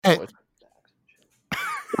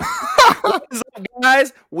What is up,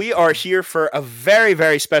 guys? We are here for a very,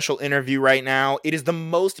 very special interview right now. It is the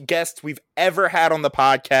most guests we've ever had on the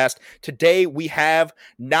podcast. Today, we have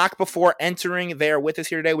Knock Before Entering. They are with us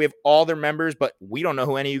here today. We have all their members, but we don't know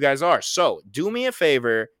who any of you guys are. So, do me a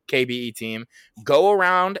favor, KBE team. Go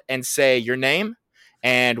around and say your name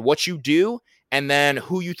and what you do, and then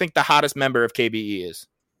who you think the hottest member of KBE is.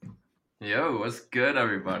 Yo, what's good,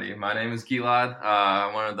 everybody? My name is Gilad.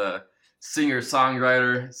 I'm one of the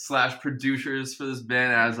singer-songwriter / producers for this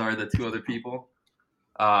band, as are the two other people.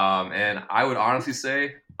 And I would honestly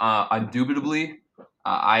say, indubitably,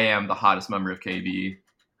 I am the hottest member of KBE.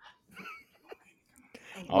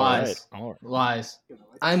 Lies.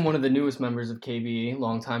 I'm one of the newest members of KBE,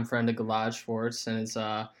 longtime friend of Gilad Schwartz, and it's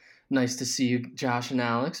nice to see you, Josh and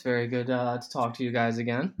Alex. Very good to talk to you guys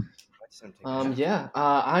again.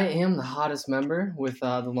 I am the hottest member with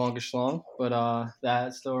the longest schlong, but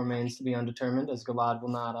that still remains to be undetermined, as Gilad will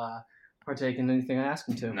not partake in anything I ask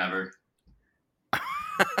him to. Never.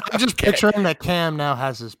 I'm just picturing that Cam now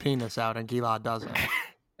has his penis out and Gilad doesn't.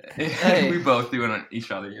 Hey. We both do it on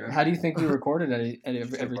each other, you know? How do you think we recorded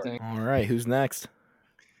everything? All right, who's next?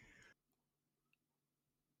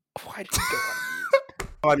 Why did you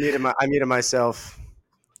go on mute? I muted myself.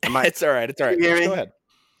 It's all right. It's all right. Can you hear me? Go ahead.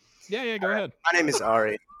 Yeah, go ahead. My name is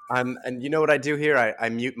Ari. And you know what I do here? I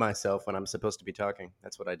mute myself when I'm supposed to be talking.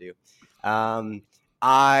 That's what I do.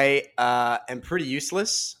 I am pretty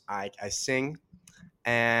useless. I sing,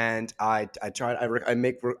 and I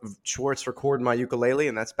make Schwartz record my ukulele,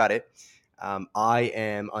 and that's about it. I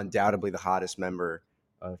am undoubtedly the hottest member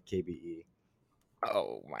of KBE.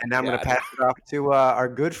 Oh my! And now I'm going to pass it off to our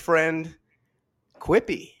good friend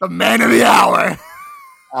Quippy, the man of the hour.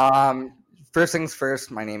 First things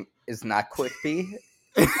first, my name is not Quippy.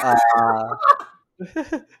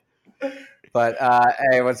 But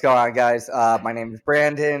hey, what's going on, guys? My name is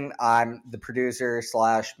Brandon. I'm the producer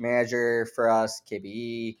 / manager for us,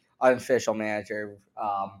 KBE, unofficial manager.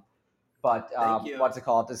 What's it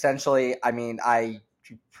called? Essentially, I mean, I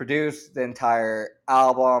produced the entire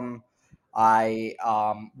album. I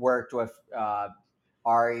worked with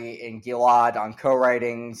Ari and Gilad on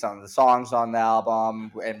co-writing some of the songs on the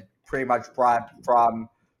album, and pretty much brought from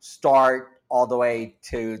start all the way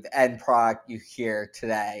to the end product you hear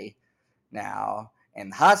today now. And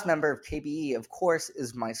the hottest member of KBE, of course,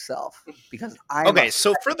 is myself, because I'm okay.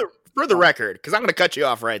 So for the record, because I'm going to cut you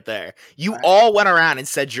off right there. You all went around and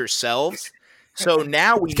said yourselves. So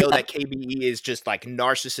now we know that KBE is just like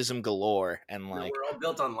narcissism galore, and like we're all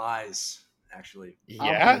built on lies, actually.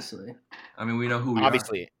 Yeah. Obviously. I mean, we know who we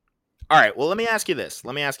Obviously. All right. Well, let me ask you this.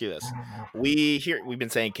 We've been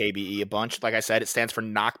saying KBE a bunch. Like I said, it stands for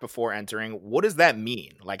Knock Before Entering. What does that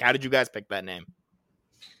mean? Like, how did you guys pick that name?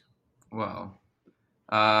 Well,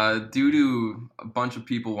 due to a bunch of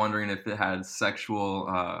people wondering if it had sexual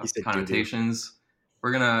connotations,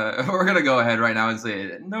 we're gonna go ahead right now and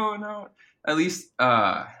say no. At least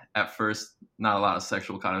at first, not a lot of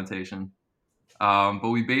sexual connotation. But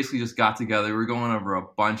we basically just got together. We were going over a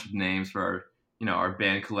bunch of names for our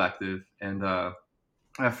band collective, and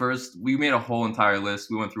at first we made a whole entire list.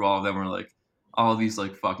 We went through all of them. We're like, all of these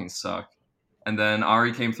like fucking suck. And then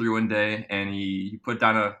Ari came through one day, and he put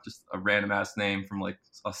down just a random ass name from like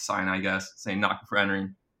a sign, I guess, saying "Knock Before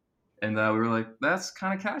Entering," and we were like, that's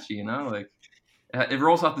kind of catchy, like it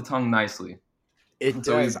rolls off the tongue nicely. It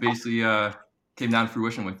so does. We basically came down to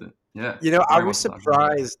fruition with it. Yeah. I was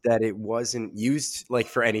surprised that it wasn't used like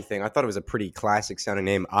for anything. I thought it was a pretty classic sounding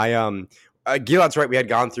name. Gilad's right. We had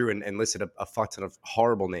gone through and listed a fuck ton of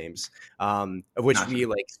horrible names, of which we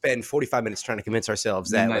like spend 45 minutes trying to convince ourselves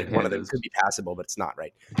that like one of them could be passable, but it's not,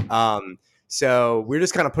 right? So we're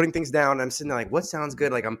just kind of putting things down. I'm sitting there like, what sounds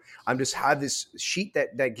good? Like I'm just have this sheet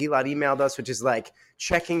that Gilad emailed us, which is like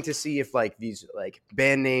checking to see if like these like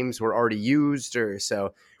band names were already used, or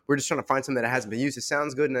so we're just trying to find something that hasn't been used. It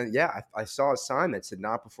sounds good, and then, I saw a sign that said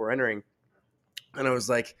 "Not Before Entering," and I was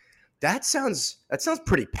like, that sounds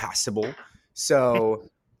pretty passable. So,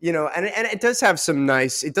 and it does have some,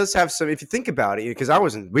 if you think about it, because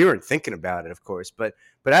we weren't thinking about it, of course, but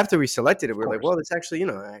after we selected it, we were like, well, it's actually,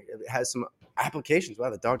 it has some applications. Wow,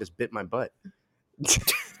 the dog just bit my butt.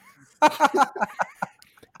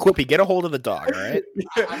 Quippy, get a hold of the dog, all right?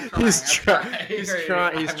 He's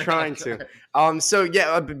trying to. So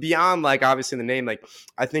yeah, beyond like obviously the name, like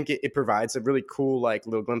I think it provides a really cool like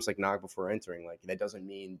little glimpse, like knock before entering. Like that doesn't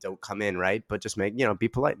mean don't come in, right? But just make be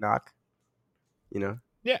polite, knock.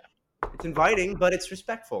 Yeah, it's inviting, but it's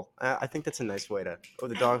respectful. I think that's a nice way to. Oh,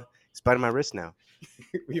 the dog is biting my wrist now.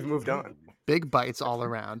 We've moved on. Big bites all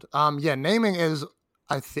around. Naming is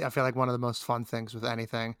I feel like one of the most fun things with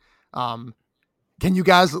anything. Can you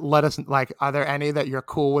guys let us, like, are there any that you're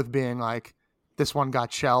cool with being like, this one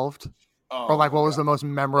got shelved? Or like, what was the most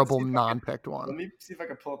memorable non-picked one? Let me see if I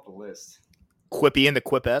can pull up the list. Quippy and the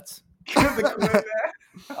Quipettes.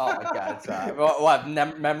 Oh my god! Sorry. What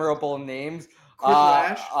memorable names?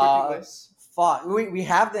 Fuck. We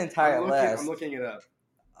have the entire list. I'm looking it up.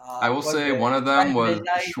 I will say one of them was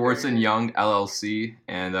Schwartz and Young LLC,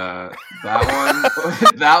 and that one,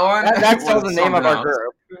 that's still the name of our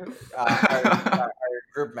group. Our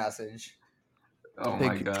group message. Oh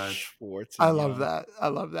my god! I love that. I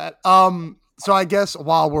love that. So I guess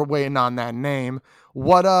while we're waiting on that name,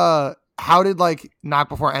 how did like Knock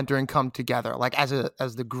Before Entering come together, like as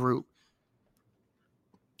the group?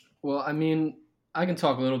 Well, I mean, I can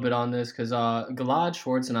talk a little bit on this because Gilad,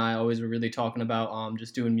 Schwartz, and I always were really talking about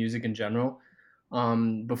just doing music in general.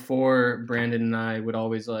 Before, Brandon and I would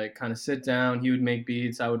always like kind of sit down. He would make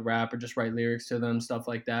beats, I would rap or just write lyrics to them, stuff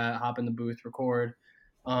like that. Hop in the booth, record,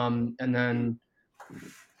 and then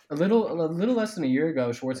a little less than a year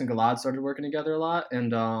ago, Schwartz and Gilad started working together a lot,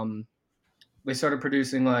 and they started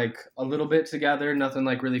producing like a little bit together, nothing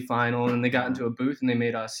like really final. And they got into a booth and they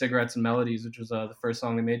made Cigarettes and Melodies, which was the first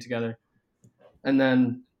song they made together. And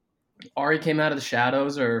then Ari came out of the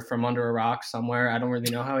shadows or from under a rock somewhere. I don't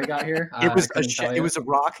really know how he got here. It was a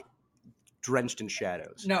rock drenched in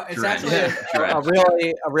shadows. No, it's actually a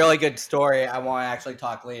really good story. I want to actually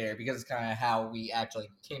talk later because it's kind of how we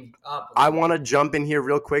actually came up with I want to jump in here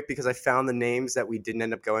real quick because I found the names that we didn't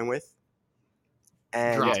end up going with.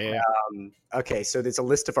 And okay, so there's a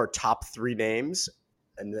list of our top 3 names.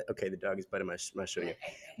 And the dog is biting my shirt again.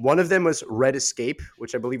 One of them was Red Escape,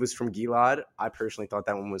 which I believe was from Gilad. I personally thought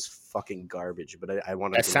that one was fucking garbage, but I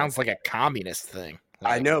wanted. That sounds like a communist thing.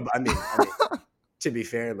 I know, but I mean, to be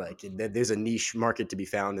fair, like there's a niche market to be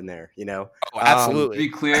found in there, you know. Oh, absolutely. To be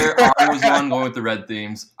clear, I was the one going with the red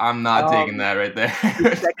themes. I'm not taking that right there.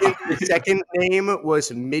 The second name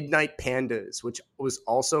was Midnight Pandas, which was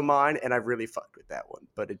also mine, and I really fucked with that one,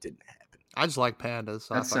 but it didn't happen. I just like pandas.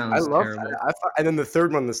 So that sounds terrible. And then the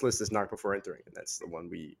third one on this list is Knock Before Entering, and that's the one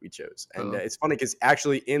we chose. And it's funny because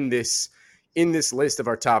actually in this list of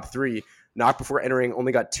our top 3, Knock Before Entering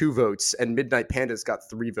only got 2 votes, and Midnight Pandas got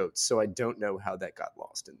 3 votes. So I don't know how that got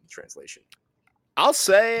lost in translation. I'll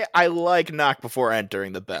say I like Knock Before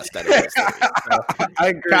Entering the best out of those 3. So I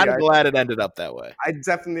agree. Kind of glad it ended up that way. I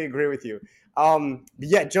definitely agree with you. But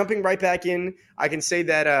yeah, jumping right back in, I can say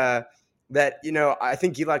that I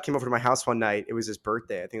think Gilad came over to my house one night. It was his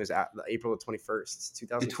birthday. I think it was April 21st,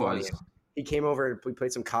 2020. He came over and we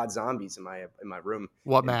played some COD Zombies in my room.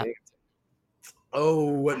 What map?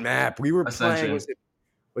 What map? We were Ascension. playing.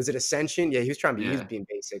 Was it Ascension? Yeah, he was trying to be. He was being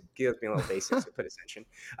basic. He was being a little basic, so put Ascension.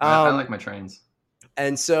 I like my trains.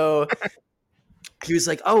 And so he was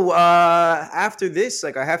like, after this,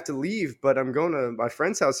 like I have to leave, but I'm going to my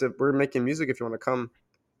friend's house. We're making music if you want to come.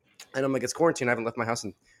 And I'm like, it's quarantine. I haven't left my house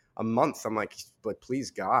in a month. I'm like, but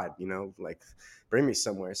please God, like bring me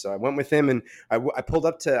somewhere. So I went with him and I pulled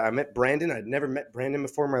up I met Brandon. I'd never met Brandon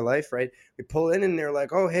before in my life. Right. We pull in and they're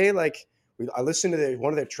like, oh, hey, like I listened to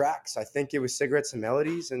one of their tracks. I think it was Cigarettes and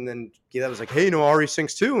Melodies. And then Gilad was like, hey, Ari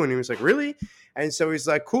sings too. And he was like, really? And so he's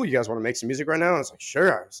like, cool. You guys want to make some music right now? And I was like,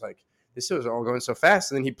 sure. I was like, this was all going so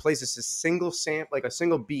fast. And then he plays us a single like a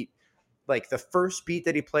single beat. Like the first beat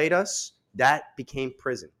that he played us, that became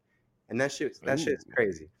Prison. And that shit is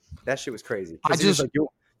crazy. That shit was crazy. I just like, you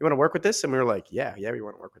want to work with this? And we were like, yeah, we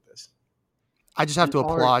want to work with this. I just have to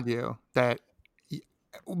applaud you that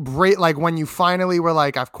like when you finally were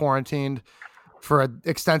like, I've quarantined for an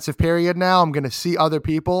extensive period now, I'm going to see other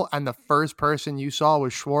people. And the first person you saw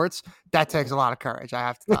was Schwartz. That takes a lot of courage, I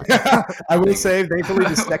have to tell you. I will say, thankfully,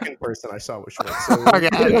 the second person I saw was Schwartz. So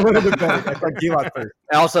a little bit better. I thought Gilad first.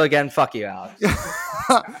 And also, again, fuck you, Alex.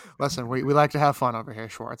 Listen, we like to have fun over here,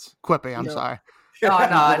 Schwartz. Quippy, I'm sorry. No,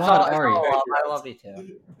 it's all I love you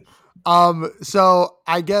too. So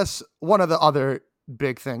I guess one of the other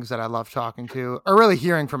big things that I love talking to, or really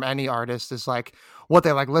hearing from any artist, is like what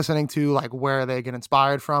they like listening to, like where they get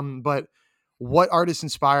inspired from. But what artists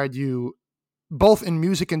inspired you, both in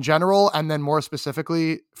music in general, and then more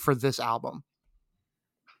specifically for this album?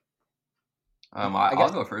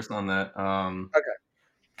 I'll go first on that. Okay.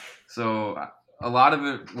 So a lot of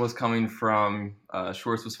it was coming from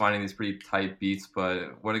Schwartz was finding these pretty tight beats,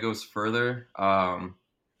 but when it goes further, kind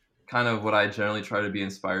of what I generally try to be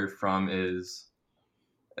inspired from is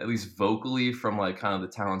at least vocally from like kind of the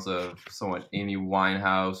talents of someone Amy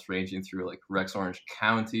Winehouse, ranging through like Rex Orange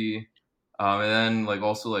County, and then like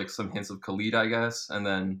also like some hints of Khalid, I guess, and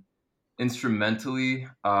then instrumentally,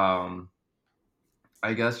 I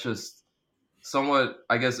guess just somewhat,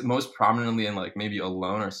 I guess, most prominently in like maybe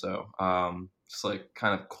Alone or so. Just like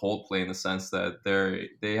kind of Coldplay in the sense that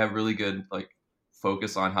they have really good like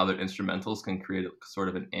focus on how their instrumentals can create sort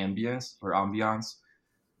of an ambience.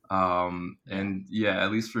 And yeah,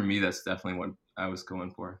 at least for me, that's definitely what I was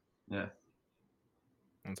going for. Yeah.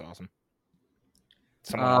 That's awesome.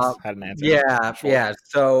 Someone else had an answer. Yeah.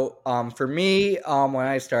 So, for me, when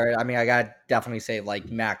I started, I mean, I got definitely say like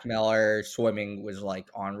Mac Miller, Swimming was like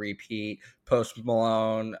on repeat. Post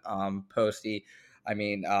Malone, Posty. I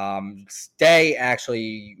mean, Stay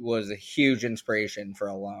actually was a huge inspiration for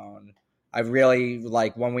Alone. I really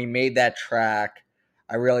like when we made that track.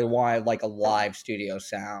 I really wanted like a live studio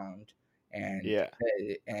sound, and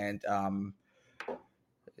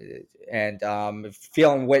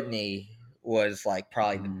Feeling Whitney was like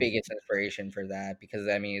probably the biggest inspiration for that, because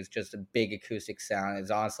I mean it's just a big acoustic sound.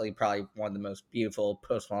 It's honestly probably one of the most beautiful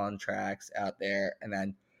Post Malone tracks out there. And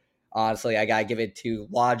then honestly, I gotta give it to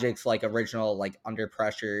Logic's like original like Under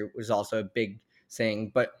Pressure was also a big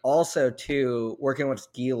thing, but also too working with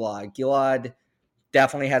Gilad. Gilad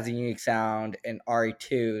definitely has a unique sound, and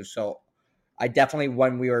RE2. So I definitely,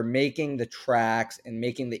 when we were making the tracks and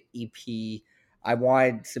making the EP, I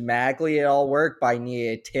wanted thematically it all work, but I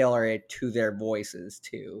needed to tailor it to their voices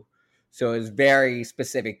too. So it was very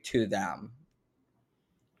specific to them.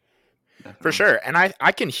 For sure. And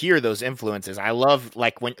I can hear those influences. I love,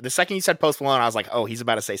 like, when the second you said Post Malone, I was like, oh, he's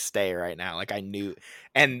about to say Stay right now. Like, I knew.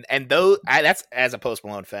 And those, that's, as a Post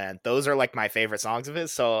Malone fan, those are like my favorite songs of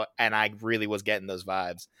his. So, and I really was getting those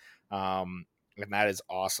vibes. And that is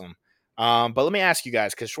awesome. But let me ask you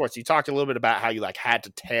guys, because Schwartz, you talked a little bit about how you like had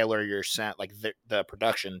to tailor your sound, like the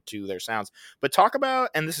production to their sounds. But talk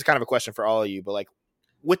about, and this is kind of a question for all of you, but like,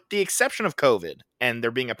 with the exception of COVID and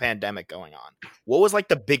there being a pandemic going on, what was like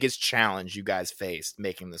the biggest challenge you guys faced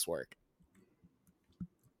making this work?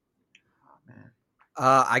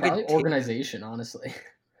 I could organization, honestly.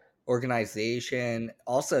 Organization.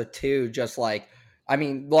 Also, too, just like, I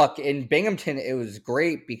mean, look, in Binghamton, it was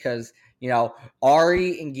great because, you know,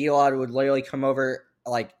 Ari and Gilad would literally come over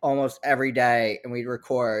like almost every day, and we'd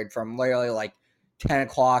record from literally like 10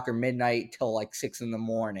 o'clock or midnight till like 6 in the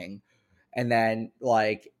morning. And then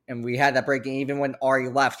like, and we had that break. And even when Ari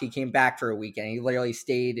left, he came back for a weekend. He literally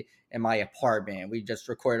stayed in my apartment. We just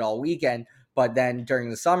recorded all weekend. But then during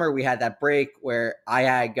the summer, we had that break where I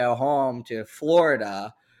had to go home to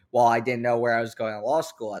Florida while I didn't know where I was going to law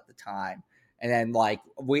school at the time. And then like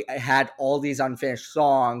we had all these unfinished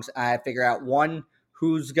songs. I had to figure out, one,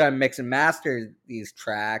 who's going to mix and master these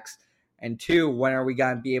tracks, and two, when are we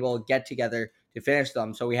going to be able to get together to finish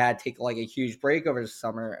them. So we had to take like a huge break over the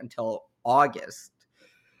summer until August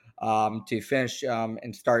to finish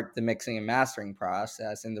and start the mixing and mastering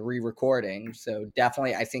process and the re-recording. So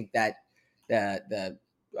definitely, I think that the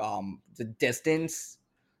distance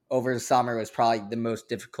over the summer was probably the most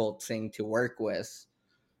difficult thing to work with.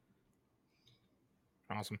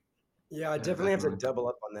 Awesome. Yeah, I definitely have to double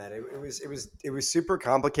up on that. It was super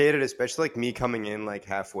complicated, especially like me coming in like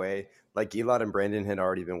halfway. Like Gilad and Brandon had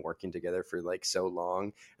already been working together for like so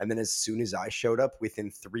long, and then as soon as I showed up,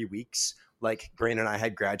 within 3 weeks, like Brandon and I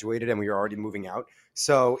had graduated and we were already moving out.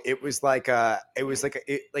 So it was like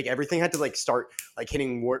everything had to like start like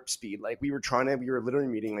hitting warp speed. Like we were literally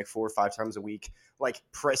meeting like 4 or 5 times a week, like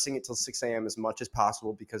pressing it till 6 a.m. as much as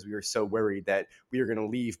possible because we were so worried that we were going to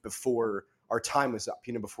leave before our time was up,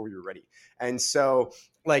 before we were ready. And so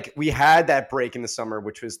like we had that break in the summer,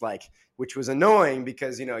 which was annoying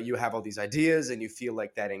because, you have all these ideas and you feel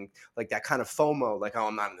like that kind of FOMO, like, oh,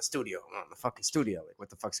 I'm not in the studio. I'm not in the fucking studio. Like what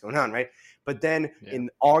the fuck's going on? Right. But then in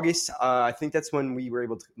August, I think that's when we were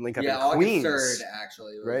able to link up in Queens. August 3rd,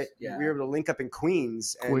 actually. Right. Yeah. We were able to link up in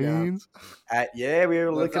Queens. Queens. And, we were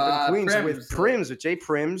able to link up in Queens with Jay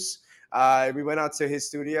Prims. We went out to his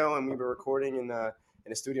studio and we were recording in a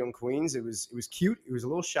studio in Queens. It was cute. It was a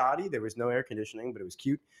little shoddy. There was no air conditioning, but it was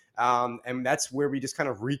cute. And that's where we just kind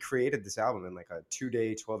of recreated this album in like a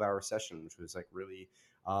 2-day, 12-hour session, which was like really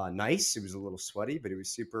nice. It was a little sweaty, but it was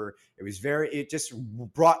super. It just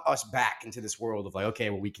brought us back into this world of like, okay,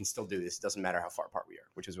 well, we can still do this. It doesn't matter how far apart we are,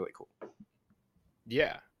 which is really cool.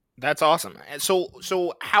 Yeah, that's awesome. And so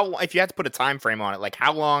how, if you had to put a time frame on it, like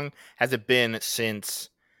how long has it been since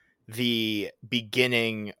the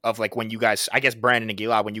beginning of like when you guys, I guess Brandon and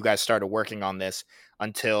Gilad, when you guys started working on this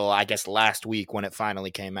until I guess last week when it finally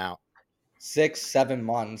came out? 6-7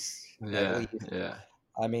 months. Yeah.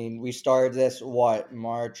 I mean, we started this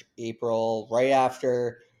March, April, right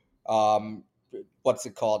after what's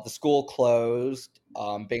it called? The school closed,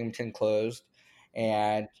 Binghamton closed,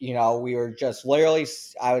 and we were just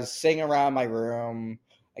I was sitting around my room.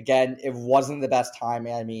 Again, it wasn't the best time.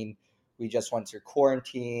 I mean, we just went through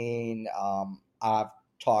quarantine. I've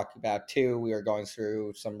talked about too. We were going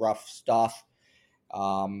through some rough stuff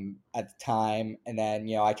at the time, and then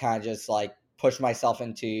I kind of just like pushed myself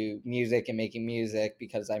into music and making music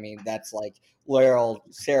because I mean that's like literal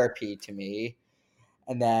therapy to me.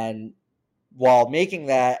 And then while making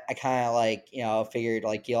that, I kind of like figured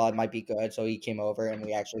like Gilad might be good, so he came over and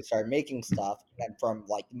we actually started making stuff. And from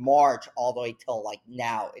like March all the way till like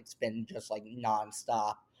now, it's been just like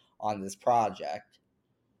nonstop on this project.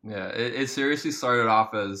 Yeah, it seriously started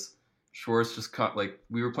off as Schwartz just cut like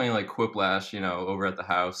we were playing like Quiplash, over at the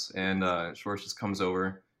house, and Schwartz just comes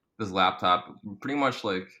over with his laptop, pretty much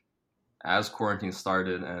like as quarantine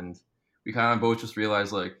started, and we kind of both just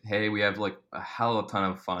realized like, hey, we have like a hell of a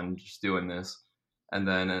ton of fun just doing this, and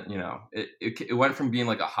then it went from being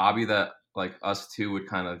like a hobby that like us two would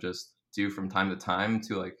kind of just do from time to time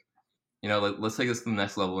to like, let's take this to the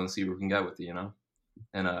next level and see where we can get with it,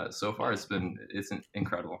 And so far, it's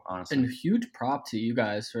incredible, honestly. And huge prop to you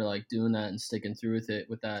guys for like doing that and sticking through with it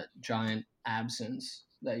with that giant absence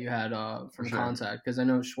that you had from Contact. Because I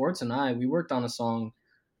know Schwartz and I, we worked on a song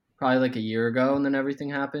probably like a year ago, and then everything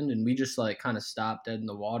happened, and we just like kind of stopped dead in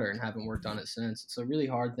the water and haven't worked on it since. It's a really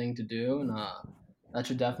hard thing to do, and that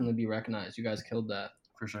should definitely be recognized. You guys killed that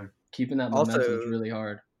for sure. Keeping that momentum is really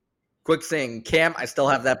hard. Quick thing, Cam, I still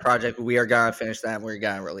have that project. We are going to finish that. And we're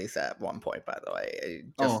going to release that at one point, by the way.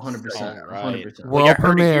 100%. Right. 100%. World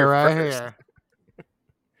premiere right here.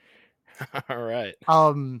 All right.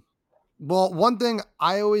 Well, one thing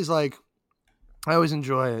I always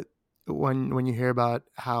enjoy it when you hear about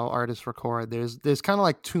how artists record. There's kind of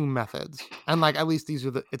like two methods. And like at least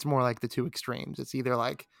it's more like the two extremes. It's either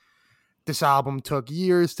like this album took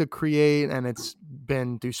years to create and it's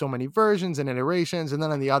been through so many versions and iterations. And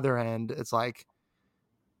then on the other end, it's like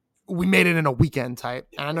we made it in a weekend type.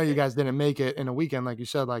 And I know you guys didn't make it in a weekend. Like you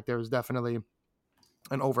said, like there was definitely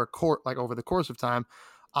an over the course of time.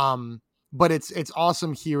 But it's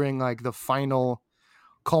awesome hearing like the final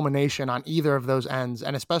culmination on either of those ends.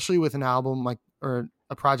 And especially with an album or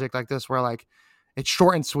a project like this, where like it's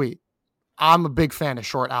short and sweet. I'm a big fan of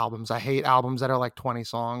short albums. I hate albums that are like 20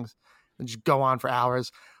 songs. Just go on for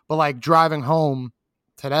hours. But like driving home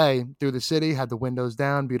today through the city, had the windows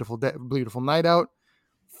down, beautiful night out,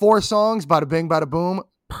 4 songs, bada bing, bada boom,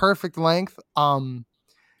 perfect length.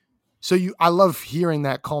 So I love hearing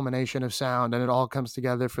that culmination of sound, and it all comes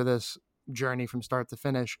together for this journey from start to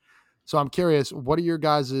finish. So I'm curious, what are your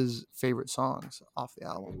guys' favorite songs off the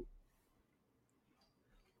album?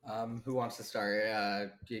 Who wants to start? I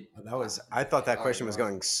thought that question was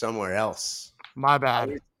going somewhere else. My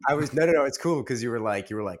bad. I was no. It's cool because you were like,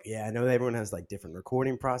 yeah, I know everyone has like different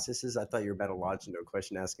recording processes. I thought you were about to launch into a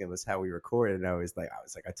question asking us how we recorded, and I was like,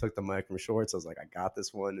 I took the mic from Schwartz. I was like, I got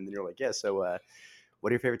this one, and then you're like, yeah. So, what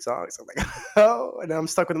are your favorite songs? I'm like, oh, and I'm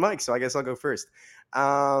stuck with the mic, so I guess I'll go first.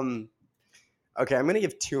 Okay, I'm gonna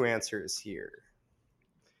give 2 answers here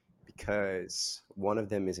because one of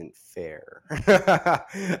them isn't fair.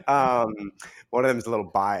 One of them is a little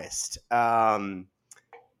biased.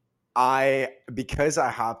 Because I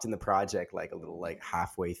hopped in the project like a little like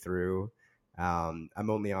halfway through. I'm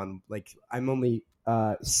only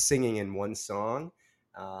singing in one song.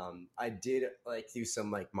 I did like do some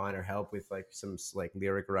like minor help with like some like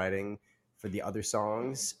lyric writing for the other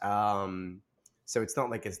songs. So it's not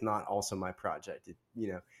like it's not also my project,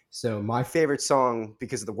 So my favorite song,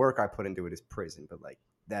 because of the work I put into it, is Prison. But like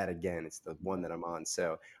that again, it's the one that I'm on.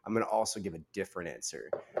 So I'm gonna also give a different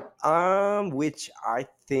answer, which I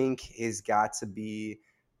think has got to be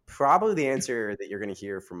probably the answer that you're gonna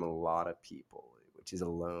hear from a lot of people, which is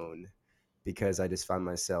Alone, because I just find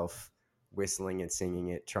myself whistling and singing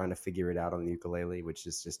it, trying to figure it out on the ukulele, which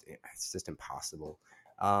is just impossible.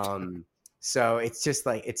 So it's just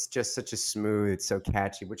such a smooth, it's so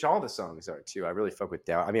catchy, which all the songs are too. I really fuck with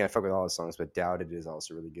Doubt. I mean, I fuck with all the songs, but Doubted is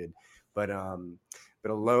also really good. But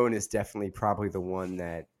Alone is definitely probably the one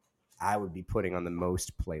that I would be putting on the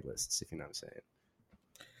most playlists, if you know what I'm saying.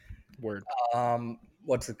 Word.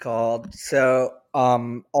 What's it called? So,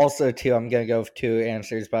 also too, I'm gonna go with 2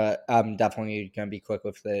 answers, but I'm definitely gonna be quick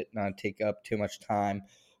with it, not take up too much time.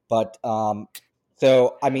 But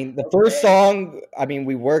so I mean, the first song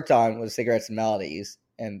we worked on was Cigarettes and Melodies,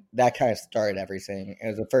 and that kind of started everything. It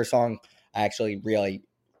was the first song I actually really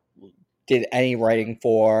did any writing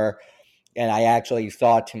for, and I actually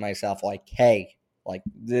thought to myself like, hey, like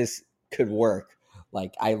this could work.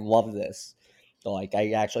 Like I love this. So like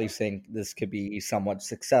I actually think this could be somewhat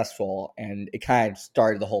successful, and it kind of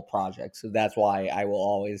started the whole project. So that's why I will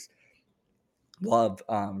always love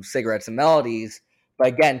Cigarettes and Melodies. But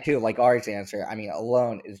again, too, like Ari's answer,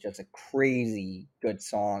 Alone is just a crazy good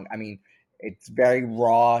song. It's very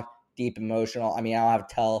raw, deep, emotional. I mean, I don't have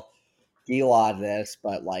to tell Gilad this,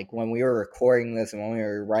 but like when we were recording this and when we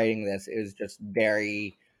were writing this, it was just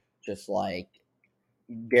very deep.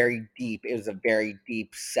 It was a very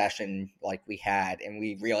deep session like we had, and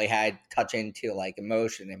we really had to touch into like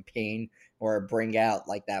emotion and pain or bring out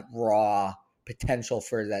like that raw potential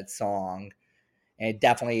for that song. And it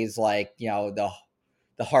definitely is like, the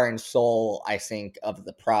heart and soul, I think, of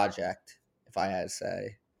the project, if I had to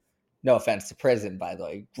say. No offense to Prison, by the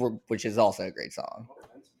way, which is also a great song.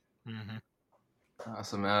 Mm-hmm.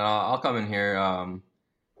 Awesome, man. I'll come in here and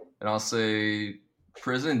I'll say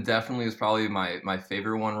Prison definitely is probably my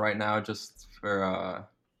favorite one right now, just for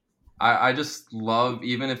I just love,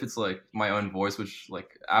 even if it's like my own voice, which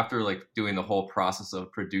like after like doing the whole process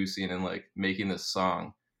of producing and like making this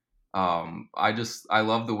song, I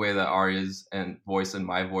love the way that Arya's and voice and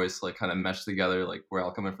my voice like kind of mesh together, like where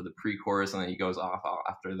I'll come in for the pre-chorus and then he goes off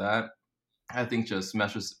after that. I think just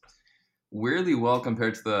meshes weirdly well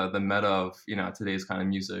compared to the meta of today's kind of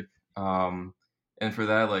music. And for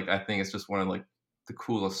that, like I think it's just one of like the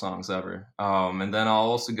coolest songs ever. And then I'll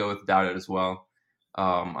also go with Doubt It as well.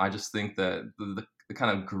 I just think that the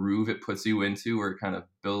kind of groove it puts you into, where it kind of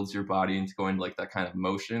builds your body into going like that kind of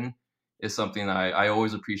motion, is something I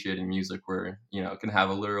always appreciate in music, where it can have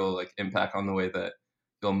a literal like impact on the way that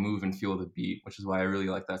you'll move and feel the beat, which is why I really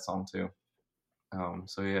like that song too.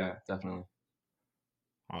 So yeah, definitely.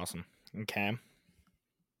 Awesome. Okay.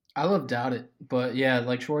 I love Doubt It, but yeah,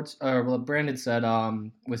 like Brandon said,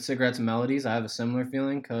 with Cigarettes and Melodies, I have a similar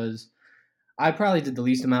feeling because I probably did the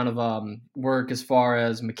least amount of work as far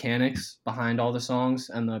as mechanics behind all the songs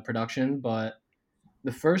and the production. But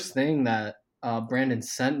the first thing that Brandon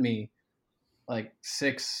sent me like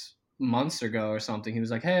 6 months ago or something, he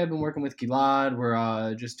was like, "Hey, I've been working with Gilad.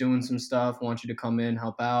 We're just doing some stuff. I want you to come in,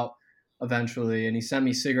 help out eventually." And he sent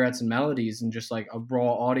me Cigarettes and Melodies and just like a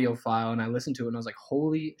raw audio file, and I listened to it and I was like,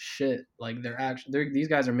 "Holy shit! Like these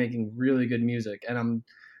guys are making really good music." And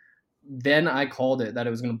then I called it that it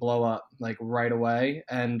was going to blow up like right away.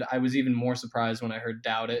 And I was even more surprised when I heard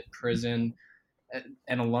Doubt It, Prison,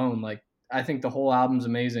 and Alone. Like, I think the whole album's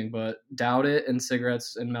amazing, but Doubt It and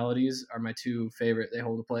Cigarettes and Melodies are my two favorite. They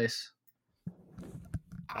hold a place.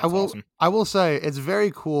 Awesome. I will say it's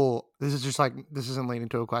very cool. This isn't leading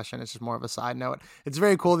to a question. It's just more of a side note. It's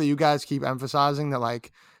very cool that you guys keep emphasizing that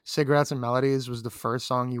like Cigarettes and Melodies was the first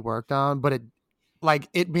song you worked on, but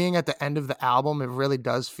it being at the end of the album, it really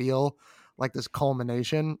does feel like this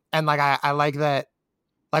culmination. And like, I like that.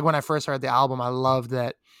 Like when I first heard the album, I love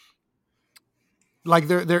that. Like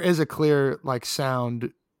there is a clear like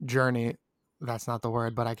sound journey. That's not the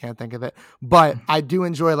word, but I can't think of it. But I do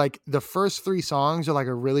enjoy like the first 3 songs are like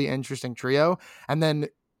a really interesting trio. And then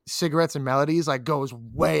Cigarettes and Melodies like goes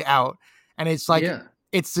way out. And it's like,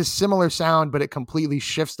 it's this similar sound, but it completely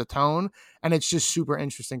shifts the tone. And it's just super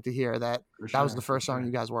interesting to hear that that was the first song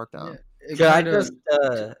you guys worked on.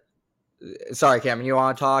 Yeah, sorry, Cameron, you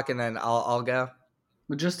want to talk and then I'll go?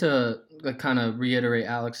 But just to like, kind of reiterate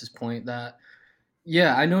Alex's point that,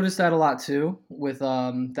 yeah, I noticed that a lot too with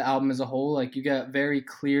the album as a whole. Like you get very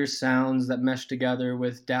clear sounds that mesh together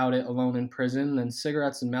with Doubt It, Alone, in Prison. And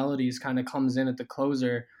Cigarettes and Melodies kind of comes in at the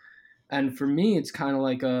closer. And for me, it's kind of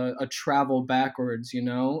like a travel backwards, being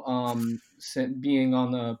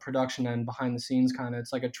on the production end behind the scenes kind of.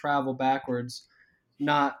 It's like a travel backwards,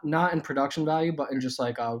 not in production value, but in just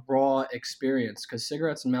like a raw experience. Because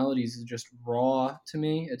Cigarettes and Melodies is just raw to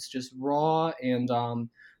me. It's just raw and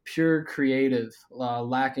pure creative,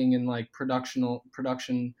 lacking in like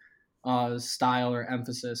production style or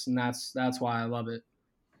emphasis, and that's why I love it.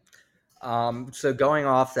 So going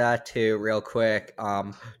off that too, real quick.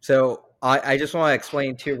 So I just want to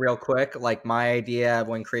explain too, real quick, like my idea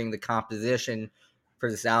when creating the composition for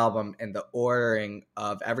this album and the ordering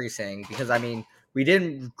of everything, because I mean we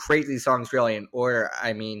didn't create these songs really in order.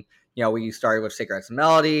 I mean, we started with Cigarettes and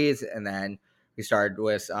Melodies, and then we started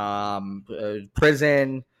with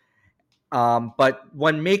Prison. But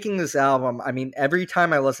when making this album, I mean, every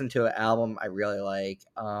time I listen to an album I really like,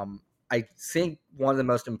 I think one of the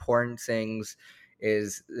most important things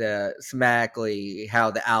is thematically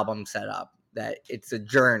how the album's set up, that it's a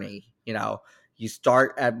journey. You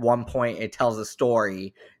start at one point, it tells a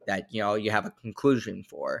story that, you have a conclusion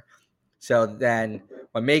for. So then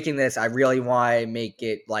when making this, I really want to make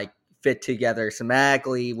it like fit together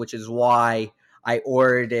thematically, which is why I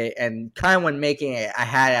ordered it. And kind of when making it, I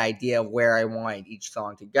had an idea of where I wanted each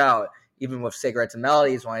song to go. Even with Cigarettes and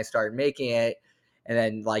Melodies, when I started making it, and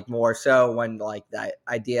then like more so when like that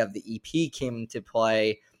idea of the EP came into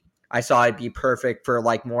play, I saw it'd be perfect for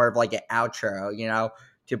like more of like an outro,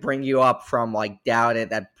 to bring you up from like Doubt It,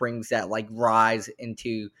 that brings that like rise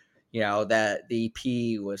into, you know, that the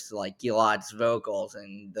EP was like Gilad's vocals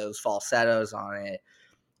and those falsettos on it,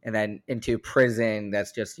 and then into Prison,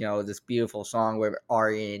 that's just, you know, this beautiful song where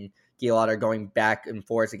Ari and Gilad are going back and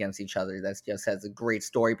forth against each other. That just has a great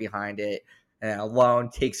story behind it, and Alone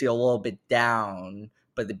takes you a little bit down,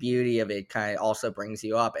 but the beauty of it kind of also brings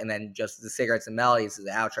you up. And then just the Cigarettes and Melodies is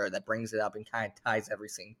the outro that brings it up and kind of ties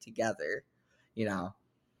everything together, you know.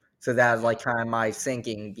 So that was like kind of my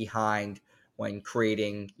thinking behind when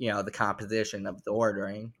creating, you know, the composition of the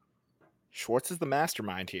ordering. Schwartz is the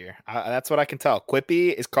mastermind here. That's what I can tell.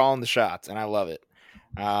 Quippy is calling the shots, and I love it.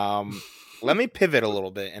 Let me pivot a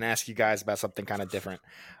little bit and ask you guys about something kind of different.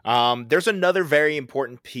 There's another very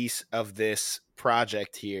important piece of this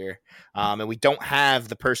project here, and we don't have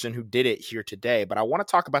the person who did it here today, but I want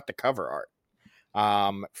to talk about the cover art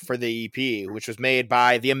for the EP, which was made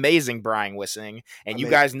by the amazing Brian Wissing. And you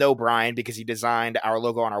guys know Brian because he designed our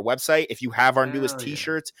logo on our website. If you have our newest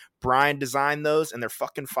t-shirts, Brian designed those, and they're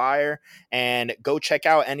fucking fire. And go check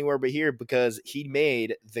out Anywhere But Here because he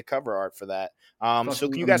made the cover art for that. So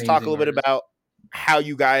can you guys talk a little bit about how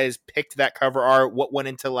you guys picked that cover art? What went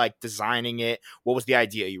into like designing it? What was the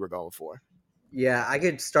idea you were going for? Yeah, I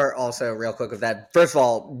could start also real quick with that. First of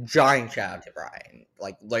all, giant shout out to Brian.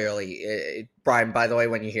 Like, literally, Brian, by the way,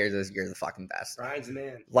 when you hear this, you're the fucking best. Brian's the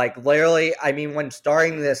man. Like, literally, I mean, when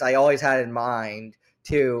starting this, I always had in mind,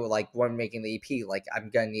 too, like, when making the EP, like, I'm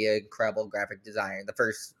going to need an incredible graphic designer. The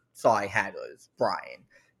first thought I had was Brian,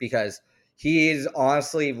 because he is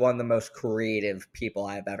honestly one of the most creative people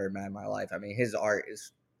I've ever met in my life. I mean, his art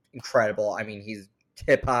is incredible. I mean, he's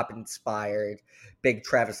hip-hop inspired, big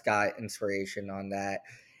Travis Scott inspiration on that.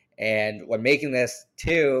 And when making this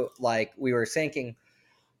too, like, we were thinking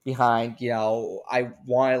behind, you know, I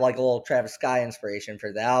wanted like a little Travis Scott inspiration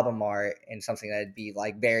for the album art and something that'd be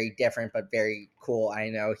like very different but very cool. I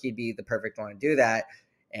know he'd be the perfect one to do that.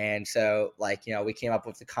 And so, like, you know, we came up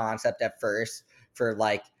with the concept at first for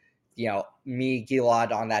like, you know, me,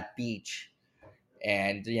 Gilad on that beach.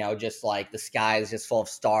 And, you know, just like the sky is just full of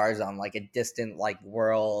stars on like a distant like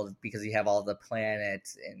world because you have all the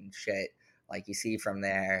planets and shit like you see from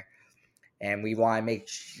there. And we want to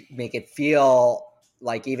make it feel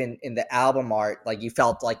like even in the album art, like you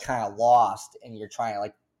felt like kind of lost and you're trying to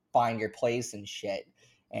like find your place and shit.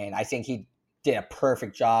 And I think he did a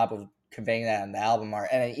perfect job of conveying that in the album art.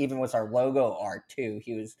 And even with our logo art too,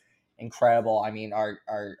 he was incredible. I mean, our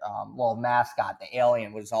little mascot, the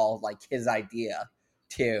alien, was all like his idea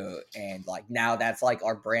too, and like now that's like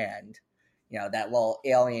our brand. You know, that little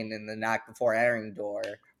alien in the Knock Before Entering door,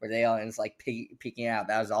 where the alien's like peeking out.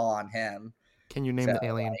 That was all on him. Can you name the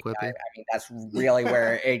alien, like, Quippy? I mean, that's really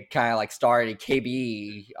where it kind of like started.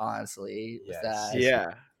 KB, honestly. Yes.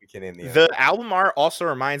 Yeah. We can name the album art also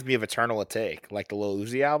reminds me of Eternal Atake, like the Lil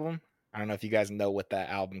Uzi album. I don't know if you guys know what that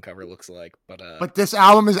album cover looks like, but this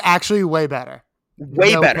album is actually way better.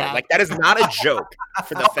 Way better. Like, that is not a joke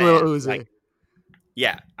for the fans. Like,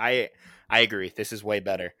 yeah, I agree. This is way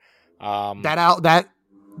better.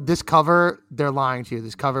 This cover, they're lying to you.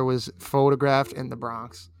 This cover was photographed in the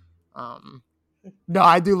Bronx. No,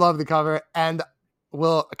 I do love the cover. And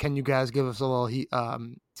can you guys give us a little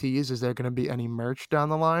tease? Is there going to be any merch down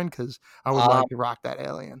the line? Because I would like to rock that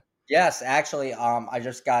alien. Yes, actually, I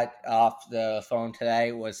just got off the phone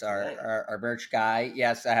today with our merch guy.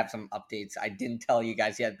 Yes, I have some updates. I didn't tell you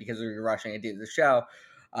guys yet because we were rushing to do the show.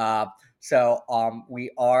 So we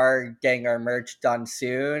are getting our merch done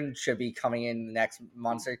soon. Should be coming in the next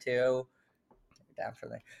month or two. Down for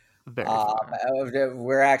the. We're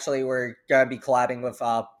gonna be collabing with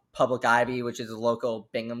Public Ivy, which is a local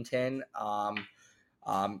Binghamton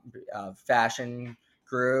fashion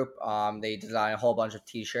group. They design a whole bunch of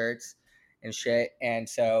t-shirts and shit, and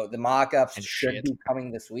so the mock-ups should be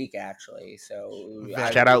coming this week actually. So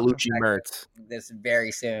shout out Lucci Mertz this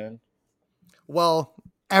very soon. Well,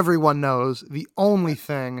 everyone knows the only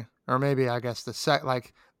thing, or maybe I guess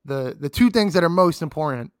the two things that are most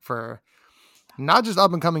important for not just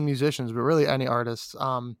up and coming musicians, but really any artists.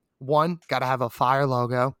 One, got to have a fire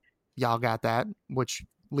logo. Y'all got that, which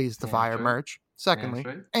leads to fire merch. Secondly,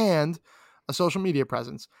 and a social media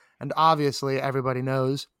presence. And obviously everybody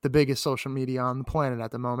knows the biggest social media on the planet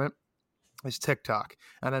at the moment is TikTok.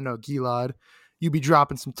 And I know, Gilad, you be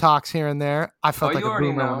dropping some talks here and there. I felt like a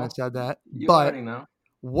boomer when I said that. But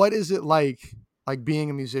what is it like being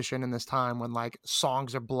a musician in this time when like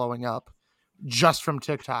songs are blowing up just from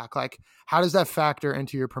TikTok? Like, how does that factor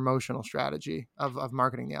into your promotional strategy of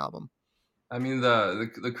marketing the album? I mean,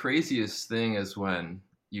 the craziest thing is when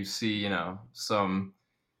you see, you know, some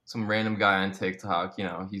random guy on TikTok, you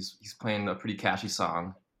know, he's playing a pretty catchy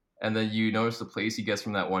song, and then you notice the plays he gets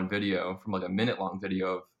from that one video, from like a minute-long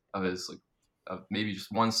video of his like of maybe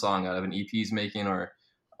just one song out of an EP he's making or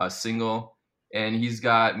a single, and he's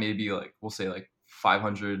got maybe like we'll say like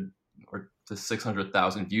 500 or to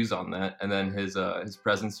 600,000 views on that, and then his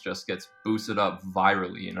presence just gets boosted up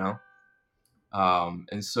virally, you know.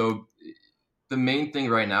 And so the main thing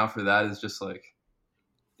right now for that is just like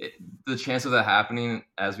the chance of that happening,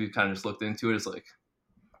 as we've kind of just looked into it, is like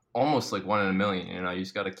almost like 1 in a million. You know, you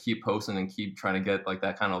just got to keep posting and keep trying to get like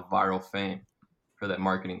that kind of viral fame for that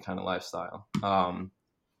marketing kind of lifestyle.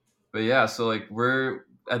 But yeah, so like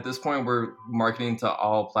at this point we're marketing to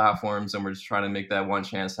all platforms, and we're just trying to make that one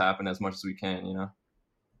chance happen as much as we can, you know?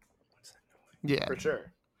 Yeah,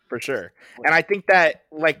 for sure. And I think that,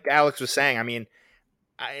 like Alex was saying, I mean,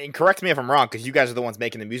 and correct me if I'm wrong, because you guys are the ones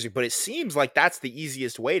making the music, but it seems like that's the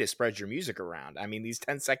easiest way to spread your music around. I mean, these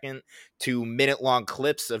 10-second to minute-long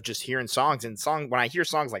clips of just hearing songs, when I hear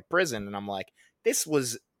songs like Prison, and I'm like, this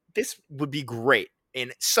would be great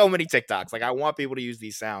in so many TikToks. Like, I want people to use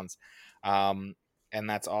these sounds. And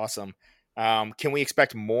that's awesome. Can we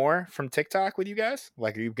expect more from TikTok with you guys?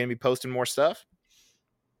 Like, are you going to be posting more stuff?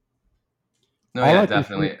 No, yeah,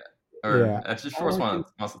 definitely. If Schwartz wants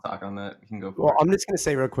to talk on that, we can go for it. Well, I'm just going to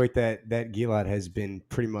say real quick that Gilad has been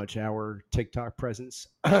pretty much our TikTok presence.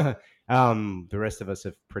 The rest of us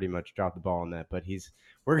have pretty much dropped the ball on that, but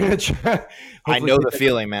we're going to try. I know the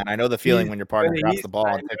feeling, man. I know the feeling when your partner drops the ball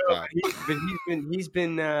on TikTok.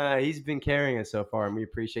 He's been carrying us so far, and we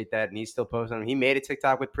appreciate that. And he's still posting. He made a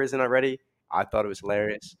TikTok with Prison already. I thought it was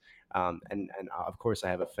hilarious. And of course, I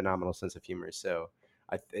have a phenomenal sense of humor. So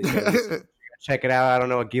check it out. I don't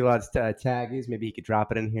know what Gilad's tag is. Maybe he could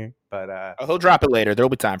drop it in here, but he'll drop it later. There'll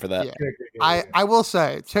be time for that. Yeah. I will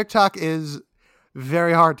say TikTok is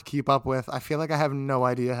very hard to keep up with. I feel like I have no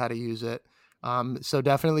idea how to use it. So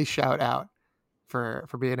definitely shout out for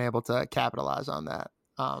being able to capitalize on that.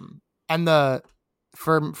 And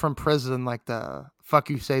from Prison, like the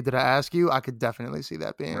fuck you say, did I ask you? I could definitely see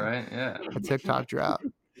that being a TikTok drop.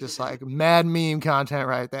 Just like mad meme content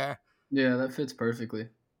right there. Yeah, that fits perfectly.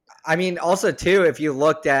 I mean, also too, if you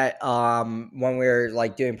looked at when we were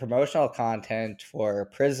like doing promotional content for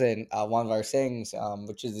Prison, one of our things,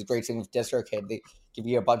 which is a great thing with DistroKid, they give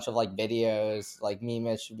you a bunch of like videos, like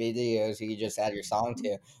meme-ish videos you just add your song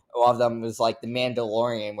to. One of them was like the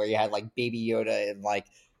Mandalorian, where you had like Baby Yoda and like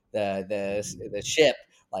the ship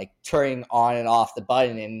like turning on and off the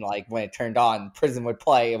button, and like when it turned on, Prison would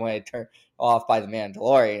play, and when it turned off by the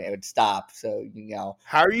Mandalorian, it would stop. So, you know,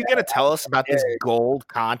 how are you going to tell us about this gold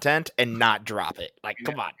content and not drop it? Like,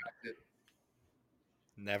 come on.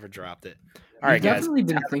 Never dropped it. All right, guys. Definitely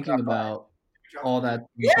been thinking about all that.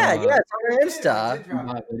 Yeah, it's on your Insta.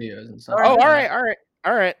 Videos and stuff. Oh,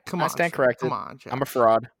 all right. Come on, I stand corrected. Come on, Jeff. I'm a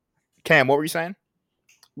fraud. Cam, what were you saying?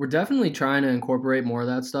 We're definitely trying to incorporate more of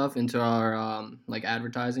that stuff into our like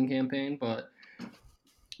advertising campaign, but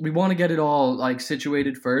we want to get it all like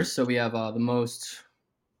situated first, so we have the most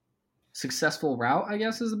successful route, I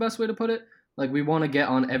guess is the best way to put it. Like, we want to get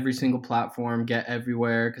on every single platform, get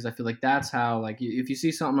everywhere, because I feel like that's how, like, if you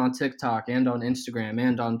see something on TikTok and on Instagram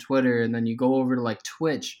and on Twitter, and then you go over to like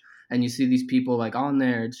Twitch and you see these people like on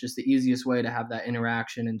there, it's just the easiest way to have that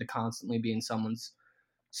interaction and to constantly be in someone's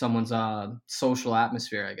social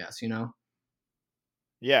atmosphere, I guess, you know?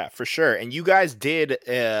 Yeah, for sure. And you guys did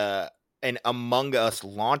an Among Us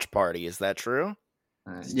launch party. Is that true?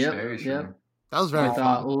 Yep. That was very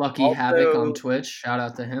fun. Lucky Havoc on Twitch. Shout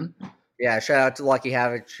out to him. Yeah, shout out to Lucky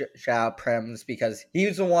Havoc. Shout out Prims, because he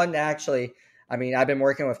was the one that actually, I mean, I've been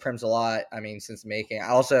working with Prims a lot, I mean, since making. I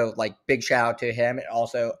also, like, big shout out to him, and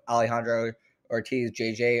also Alejandro Ortiz,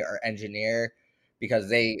 JJ, our engineer,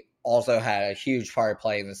 because they also had a huge part of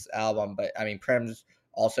playing this album. But, I mean, Prims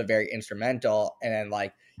also very instrumental. And then,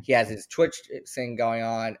 like, he has his Twitch thing going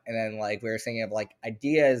on, and then like we were thinking of like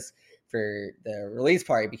ideas for the release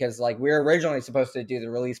party, because like we were originally supposed to do the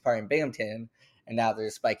release party in Binghamton, and now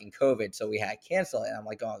there's a spike in COVID, so we had to cancel it. And I'm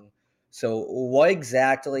like so what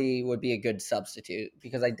exactly would be a good substitute?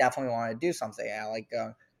 Because I definitely want to do something. And I like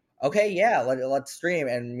okay, yeah, let's stream.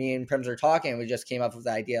 And me and Prims are talking, and we just came up with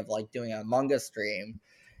the idea of like doing an Among Us stream,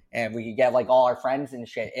 and we could get like all our friends and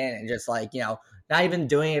shit in, and just like, you know, not even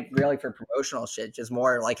doing it really for promotional shit, just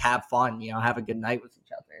more like have fun, you know, have a good night with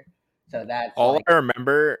each other. So that's all I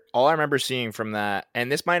remember seeing from that,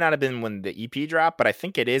 and this might not have been when the EP dropped, but I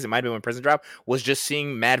think it is. It might have been when Prison dropped, was just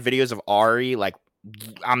seeing mad videos of Ari. Like,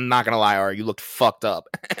 I'm not gonna lie, Ari, you looked fucked up.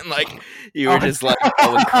 And like you were just like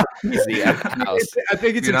going crazy at the house. I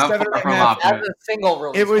think it's a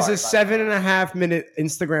 7.5. It was a 7.5 minute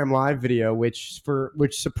Instagram live video, which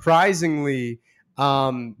surprisingly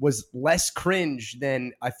was less cringe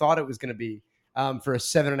than I thought it was going to be for a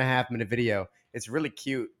 7.5-minute video. It's really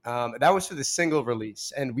cute. That was for the single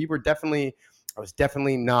release, and I was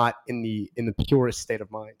definitely not in the purest state of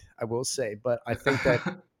mind, I will say, but I think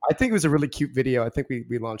it was a really cute video. I think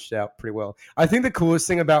we launched it out pretty well. I think the coolest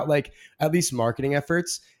thing about like at least marketing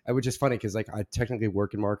efforts, which is funny because like I technically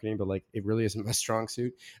work in marketing, but like it really isn't my strong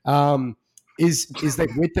suit. Is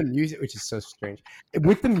like with the music, which is so strange.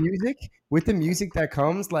 With the music that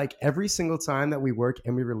comes, like every single time that we work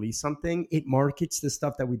and we release something, it markets the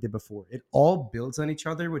stuff that we did before. It all builds on each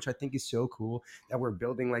other, which I think is so cool that we're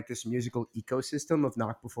building like this musical ecosystem of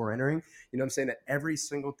Knock Before Entering. You know what I'm saying? That every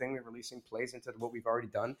single thing we're releasing plays into what we've already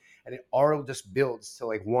done, and it all just builds to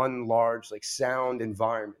like one large like sound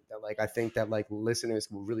environment that like I think that like listeners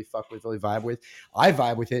will really fuck with, really vibe with. I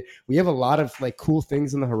vibe with it. We have a lot of like cool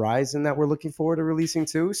things on the horizon that we're looking forward to releasing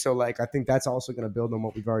too. So like I think that's also going to build on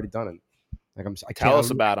what we've already done. And like tell us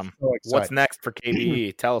about them. So what's next for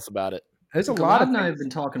KBE? Tell us about it. There's a lot. And I've been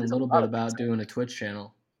talking a little bit about doing a Twitch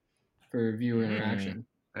channel for viewer interaction.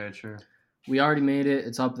 Very true. We already made it.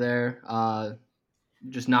 It's up there.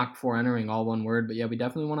 Just Knock Before Entering, all one word. But yeah, we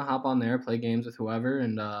definitely want to hop on there, play games with whoever,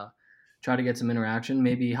 and try to get some interaction.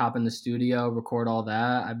 Maybe hop in the studio, record all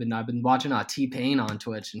that. I've been watching T-Pain on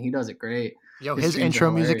Twitch, and he does it great. Yo, his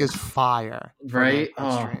intro music is fire. Right?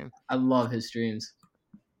 I love his streams.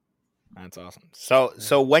 That's awesome.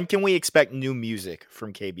 So when can we expect new music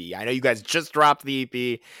from KBE? I know you guys just dropped the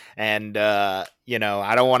EP, and I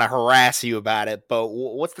don't want to harass you about it, but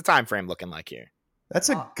what's the time frame looking like here? That's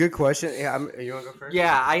a good question. Yeah, you want to go first?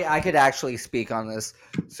 Yeah, I could actually speak on this.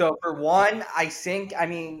 So for one, I think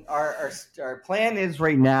our plan is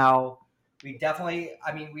right now.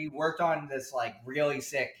 We worked on this like really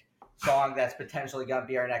sick song that's potentially gonna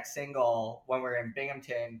be our next single when we're in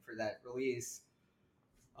Binghamton for that release.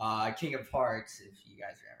 King of Hearts, if you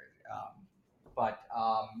guys remember. But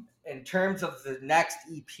in terms of the next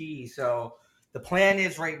EP, so the plan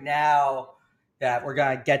is right now that we're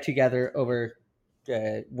gonna get together over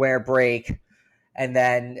Where Break, and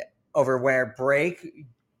then over Where Break,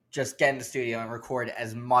 just get in the studio and record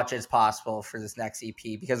as much as possible for this next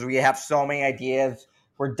EP because we have so many ideas.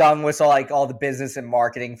 We're done with all the business and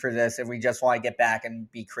marketing for this, and we just want to get back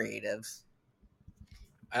and be creatives.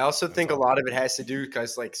 I also think a lot of it has to do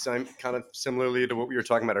because, like, kind of similarly to what we were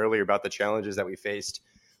talking about earlier about the challenges that we faced,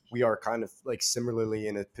 we are kind of like similarly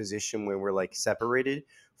in a position where we're like separated.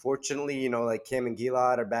 Fortunately, like Cam and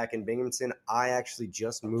Gilad are back in Binghamton. I actually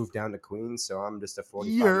just moved down to Queens, so I'm just a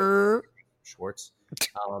 45 Schwartz.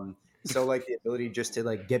 So like the ability just to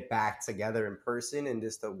like get back together in person and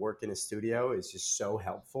just to work in a studio is just so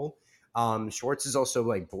helpful. Schwartz has also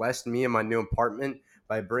like blessed me in my new apartment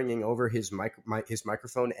by bringing over his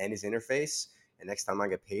microphone and his interface. And next time I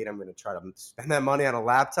get paid, I'm going to try to spend that money on a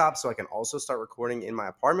laptop so I can also start recording in my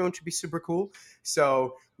apartment, which would be super cool.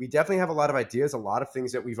 So we definitely have a lot of ideas, a lot of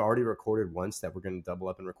things that we've already recorded once that we're going to double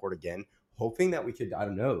up and record again, hoping that we could, I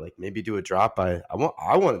don't know, like maybe do a drop by, I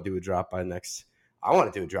want to do a drop by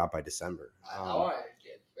December. I want to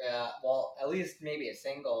at least maybe a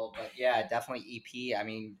single, but yeah, definitely EP. I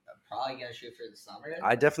mean, probably going to shoot for the summer.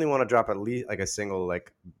 I definitely want to drop at least like a single,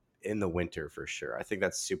 like in the winter for sure. I think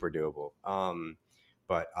that's super doable.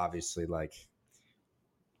 But obviously, like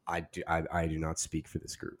I do not speak for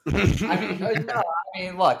this group.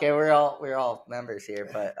 Look, we're all members here,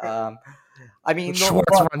 but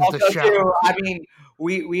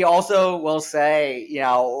we also will say,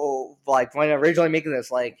 like when originally making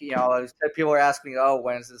this, like people were asking me,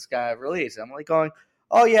 when is this gonna release? I'm like going,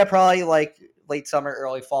 oh yeah, probably like late summer,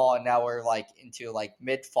 early fall, and now we're like into like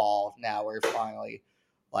mid fall. Now we're finally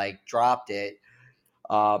like dropped it.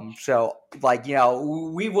 So like,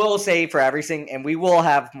 we will say for everything and we will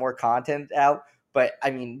have more content out, but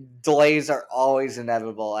I mean, delays are always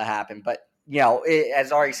inevitable to happen. But,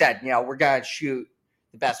 as already said, we're going to shoot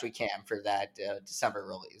the best we can for that December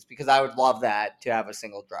release because I would love that to have a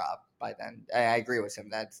single drop by then. I agree with him.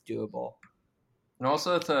 That's doable. And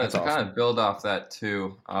also to kind of build off that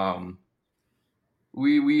too,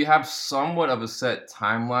 we have somewhat of a set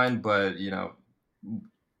timeline, but,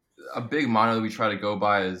 a big motto that we try to go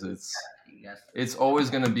by is it's always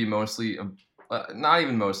going to be mostly, not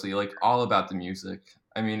even mostly, like all about the music.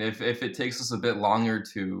 I mean, if it takes us a bit longer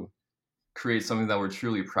to create something that we're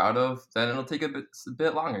truly proud of, then it'll take a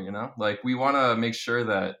bit longer, Like we want to make sure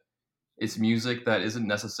that it's music that isn't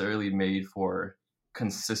necessarily made for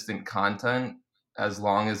consistent content as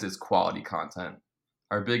long as it's quality content.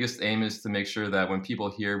 Our biggest aim is to make sure that when people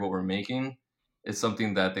hear what we're making, it's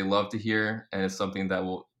something that they love to hear and it's something that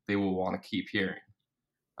they will want to keep hearing.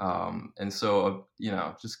 And so,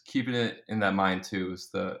 just keeping it in that mind too is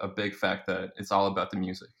a big fact that it's all about the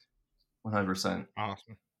music. 100%.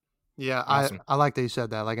 Awesome. Yeah, awesome. I like that you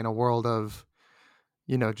said that. Like in a world of,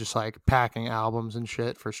 just like packing albums and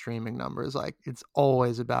shit for streaming numbers, like it's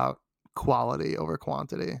always about quality over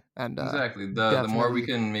quantity. And exactly, the more we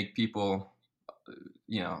can make people,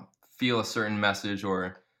 feel a certain message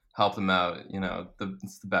or help them out,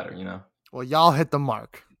 it's the better. Well, y'all hit the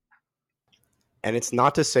mark. And it's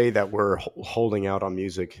not to say that we're holding out on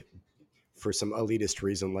music for some elitist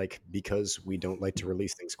reason, like because we don't like to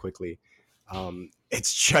release things quickly.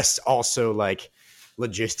 It's just also like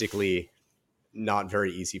logistically not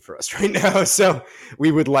very easy for us right now. So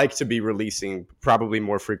we would like to be releasing probably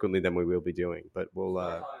more frequently than we will be doing, but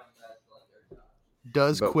we'll.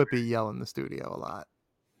 Does Quippy yell in the studio a lot?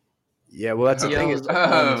 Yeah, well, that's the thing. Is, all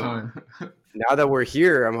the time. Now that we're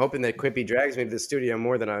here, I'm hoping that Quippy drags me to the studio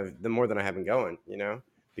more than I have been going.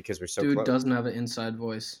 Because we're so Dude close. doesn't have an inside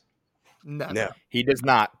voice. No, he does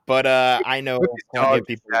not. But I know plenty of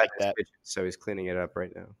people like that. So he's cleaning it up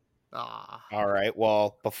right now. All right.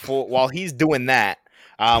 Well, while he's doing that,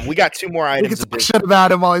 we got two more items. You can talk shit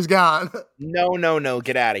about him while he's gone. No.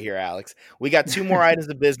 Get out of here, Alex. We got two more items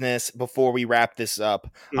of business before we wrap this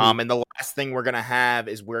up. And the last thing we're gonna have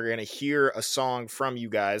is we're gonna hear a song from you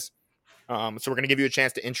guys. So we're gonna give you a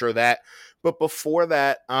chance to intro that. But before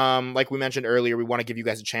that, like we mentioned earlier, we want to give you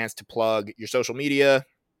guys a chance to plug your social media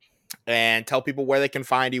and tell people where they can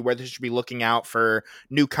find you, where they should be looking out for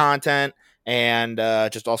new content, and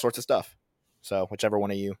just all sorts of stuff. So whichever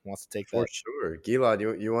one of you wants to take that. For sure. Gilad,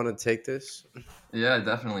 you want to take this? Yeah,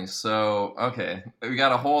 definitely. So, okay. We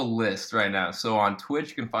got a whole list right now. So on Twitch,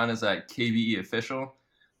 you can find us at KBE Official.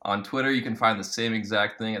 On Twitter, you can find the same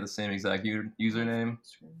exact thing at the same exact username.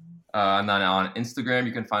 And then on Instagram,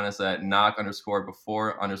 you can find us at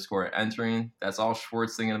knock_before_entering. That's all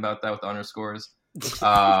Schwartz thinking about that with the underscores. Super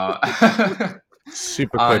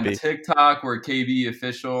on quippy. TikTok, we're KBE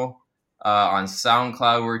Official. On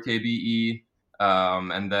SoundCloud, we're KBE.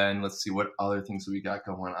 And then let's see what other things we got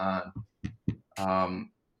going on.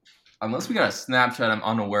 Unless we got a Snapchat I'm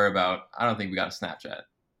unaware about. I don't think we got a Snapchat.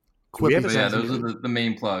 But yeah, those are the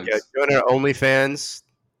main plugs. Yeah, join our OnlyFans.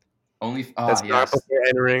 That's not before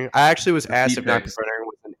entering. I actually was asked if not before entering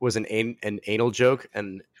was an anal joke,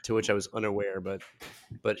 and to which I was unaware. But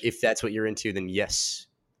if that's what you're into, then yes.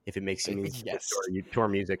 If it makes you mean yes to our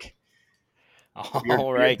music.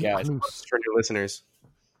 All right, guys. For new listeners.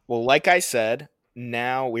 Well, like I said,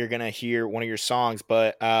 now we're going to hear one of your songs,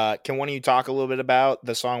 but can one of you talk a little bit about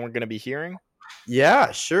the song we're going to be hearing?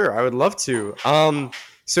 Yeah, sure. I would love to.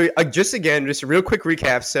 So just a real quick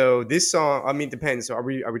recap. So this song, I mean, depends. So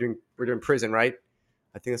we're doing Prison, right?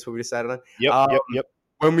 I think that's what we decided on. Yep.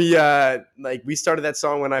 When we we started that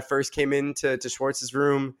song when I first came into Schwartz's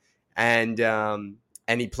room, and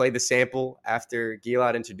he played the sample after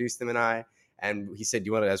Gilad introduced him and I. And he said,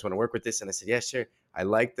 "Do you guys want to work with this?" And I said, "Yeah, sure." I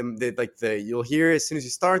like them. You'll hear as soon as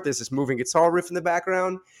you start this moving guitar riff in the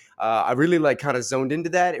background. I really kind of zoned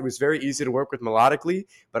into that. It was very easy to work with melodically,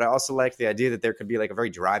 but I also liked the idea that there could be a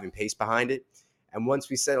very driving pace behind it. And once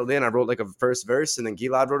we settled in, I wrote a first verse, and then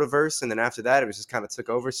Gilad wrote a verse, and then after that, it was just kind of took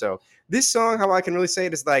over. So this song, how I can really say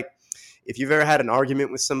it is if you've ever had an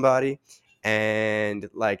argument with somebody, and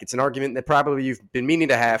it's an argument that probably you've been meaning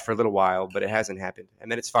to have for a little while, but it hasn't happened, and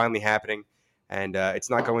then it's finally happening. And it's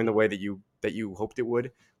not going the way that you hoped it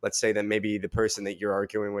would. Let's say that maybe the person that you're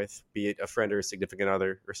arguing with, be it a friend or a significant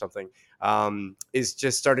other or something, has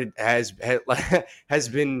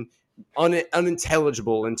been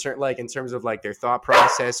unintelligible in terms of their thought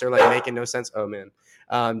process or making no sense. Oh man,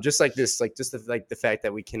 just like this, just the fact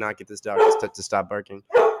that we cannot get this dog to stop barking.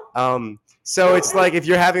 So it's if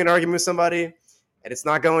you're having an argument with somebody, and it's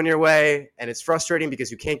not going your way, and it's frustrating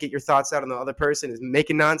because you can't get your thoughts out, and the other person is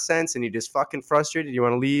making nonsense, and you're just fucking frustrated. You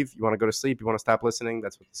want to leave. You want to go to sleep. You want to stop listening.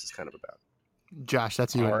 That's what this is kind of about. Josh,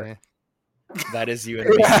 that's you and me. That is you and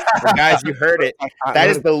me. Guys, you heard it. That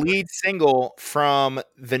is the lead single from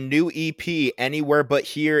the new EP, Anywhere But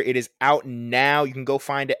Here. It is out now. You can go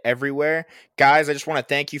find it everywhere. Guys, I just want to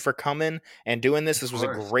thank you for coming and doing this. This was a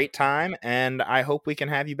great time, and I hope we can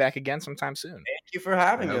have you back again sometime soon. Thank you for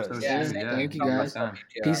having us. Thank you, guys.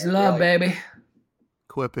 Peace and love, baby.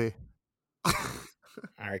 Quippy. All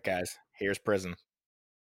right, guys. Here's Prison.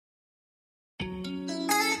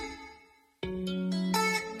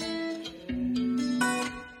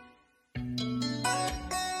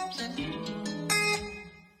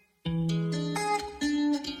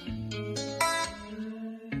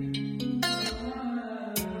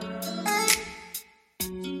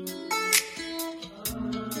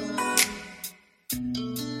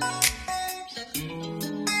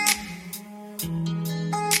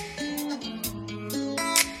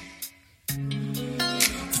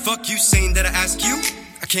 fuck you saying that I ask you?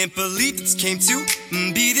 I can't believe this came to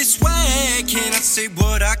be this way. Can I say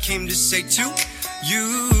what I came to say to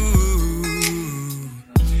you?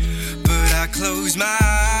 But I close my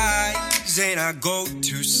eyes and I go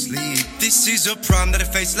to sleep. This is a problem that I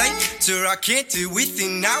face later. I can't deal with it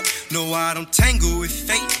now. No, I don't tangle with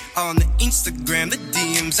fate. On the Instagram, the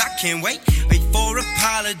DMs, I can't wait for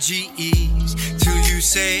apologies till you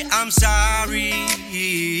say I'm sorry.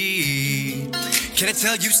 Can I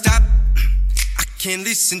tell you stop? I can't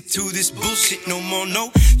listen to this bullshit no more,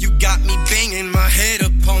 no. You got me banging my head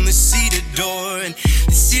upon the cedar door, and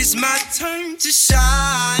this is my turn to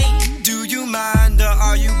shine. Do you mind, or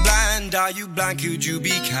are you blind? Are you blind? Could you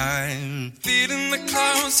be kind? Feeling the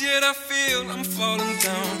clouds, yet I feel I'm falling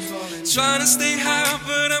down. Trying to stay high,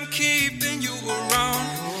 but I'm keeping you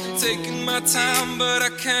around. Taking my time, but I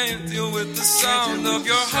can't deal with the sound of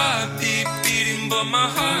your heartbeat beating, but my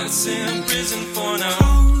heart's in prison for now.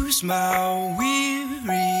 Close my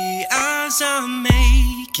weary eyes, I'm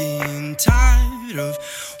making tired of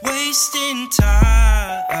wasting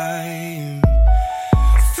time.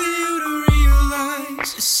 Fail to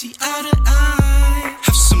realize, to see eye to eye.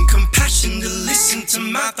 Have some compassion to listen to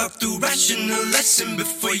my thought through rational lesson.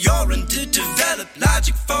 Before your underdeveloped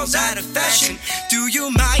logic falls out of fashion, do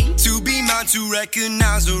you mind to be mine, to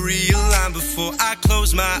recognize or realign before I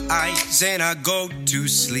close my eyes and I go to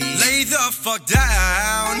sleep? Lay the fuck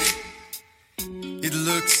down. It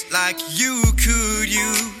looks like you could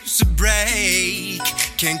use a break.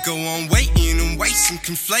 Can't go on waiting and wasting,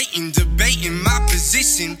 conflating, debating my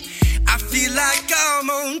position. I feel like I'm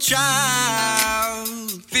on trial.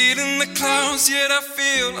 Feeling the clouds, yet I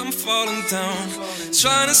feel I'm falling down.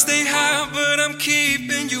 Trying to stay high, but I'm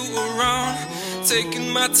keeping you around.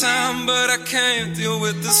 Taking my time, but I can't deal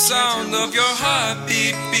with the sound of your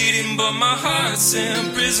heartbeat beating, but my heart's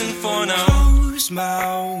in prison for now. Close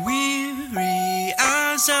my weary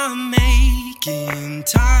eyes, I'm making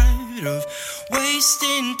tired of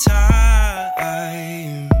wasting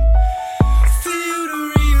time. Fail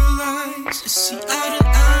to realize, to see eye to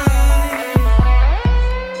eye.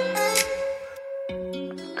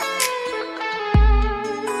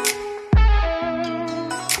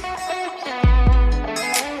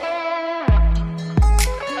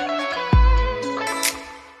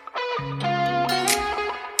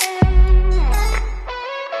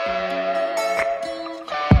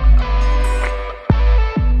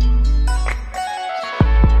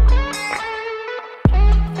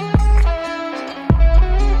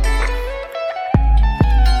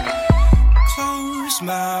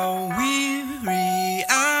 My weary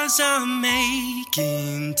eyes, I'm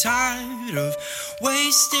making tired of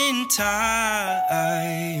wasting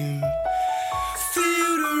time.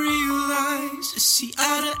 Fail to realize, to see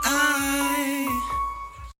eye to eye.